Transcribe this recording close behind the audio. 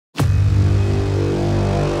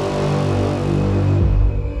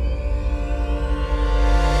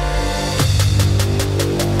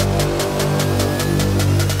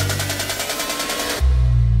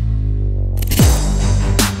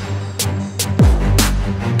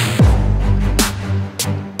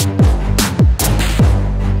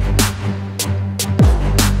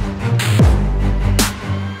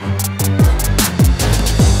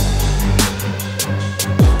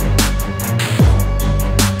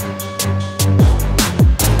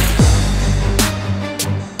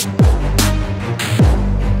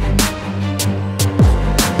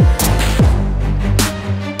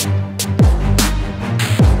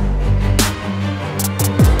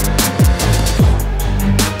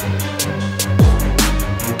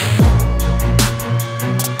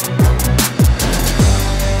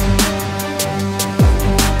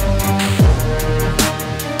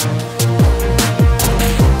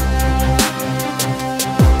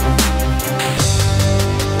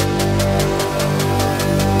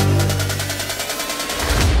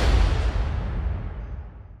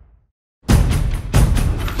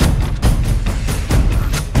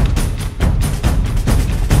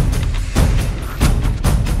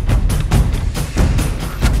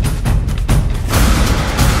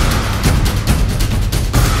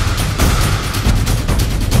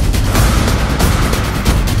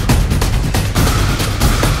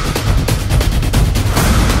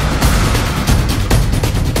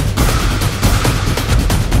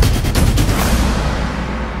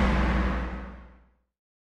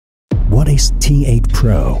T8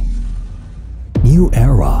 Pro. New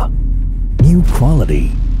era, new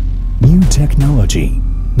quality, new technology,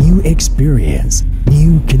 new experience,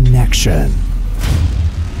 new connection.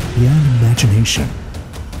 Beyond imagination,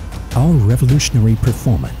 our revolutionary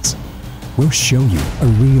performance will show you a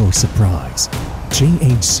real surprise.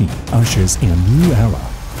 JAC ushers in a new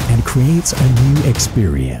era and creates a new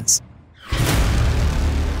experience.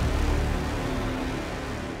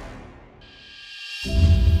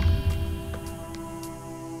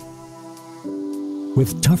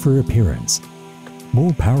 With tougher appearance,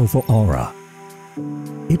 more powerful aura,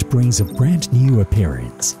 it brings a brand new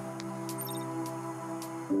appearance.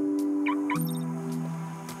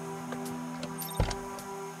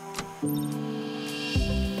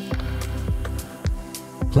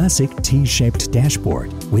 Classic T-shaped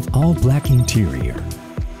dashboard with all-black interior.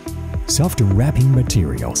 Soft wrapping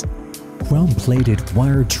materials, chrome-plated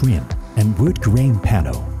wire trim and wood grain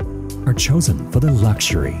panel are chosen for the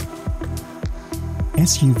luxury.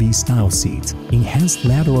 SUV-style seats enhance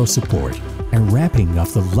lateral support and wrapping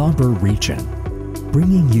of the lumbar region,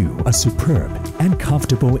 bringing you a superb and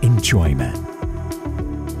comfortable enjoyment.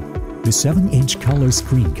 The 7-inch color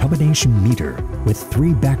screen combination meter with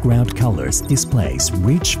 3 background colors displays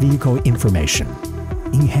rich vehicle information,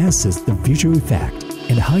 enhances the visual effect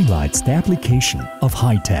and highlights the application of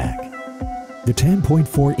high-tech. The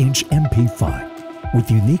 10.4-inch MP5 with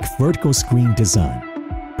unique vertical screen design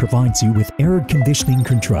provides you with air conditioning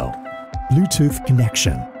control, Bluetooth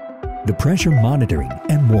connection, the pressure monitoring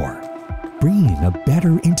and more, bringing a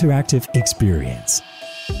better interactive experience.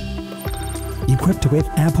 Equipped with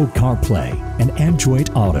Apple CarPlay and Android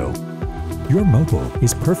Auto, your mobile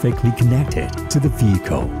is perfectly connected to the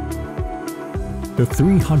vehicle. The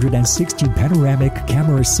 360 panoramic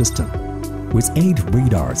camera system with 8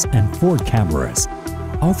 radars and 4 cameras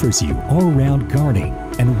offers you all-round guarding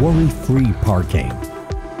and worry-free parking.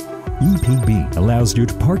 EPB allows you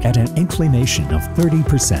to park at an inclination of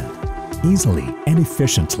 30%, easily and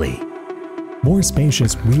efficiently. More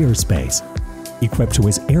spacious rear space, equipped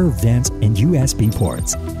with air vents and USB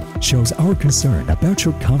ports, shows our concern about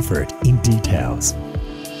your comfort in details.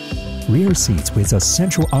 Rear seats with a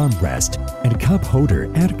central armrest and cup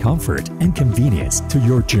holder add comfort and convenience to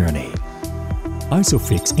your journey.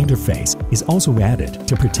 ISOFIX interface is also added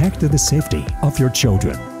to protect the safety of your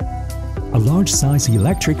children. A large-size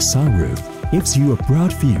electric sunroof gives you a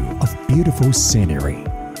broad view of beautiful scenery.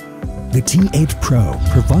 The T8 Pro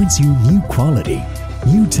provides you new quality,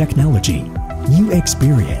 new technology, new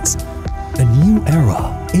experience. A new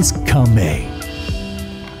era is coming.